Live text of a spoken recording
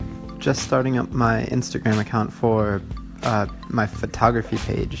just starting up my Instagram account for my photography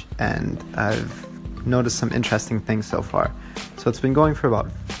page, and I've noticed some interesting things so far. So it's been going for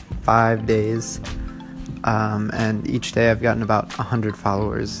about 5 days, and each day I've gotten about 100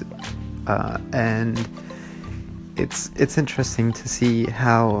 followers, and it's interesting to see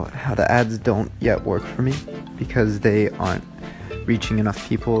how the ads don't yet work for me, because they aren't reaching enough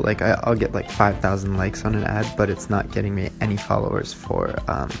people. Like I'll get like 5,000 likes on an ad, but it's not getting me any followers for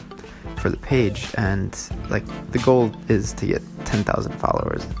the page, and like the goal is to get 10,000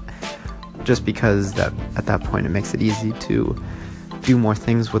 followers, just because that at that point it makes it easy to do more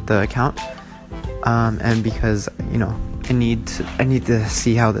things with the account, and because I need to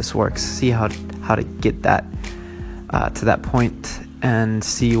see how this works, see how to get that to that point, and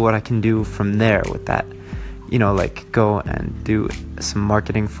see what I can do from there with that. Like go and do some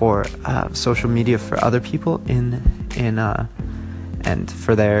marketing for social media for other people and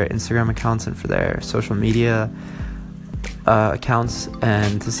for their Instagram accounts and for their social media accounts,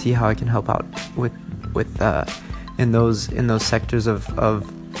 and to see how I can help out with in those sectors of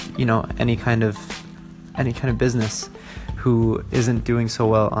any kind of business who isn't doing so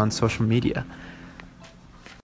well on social media.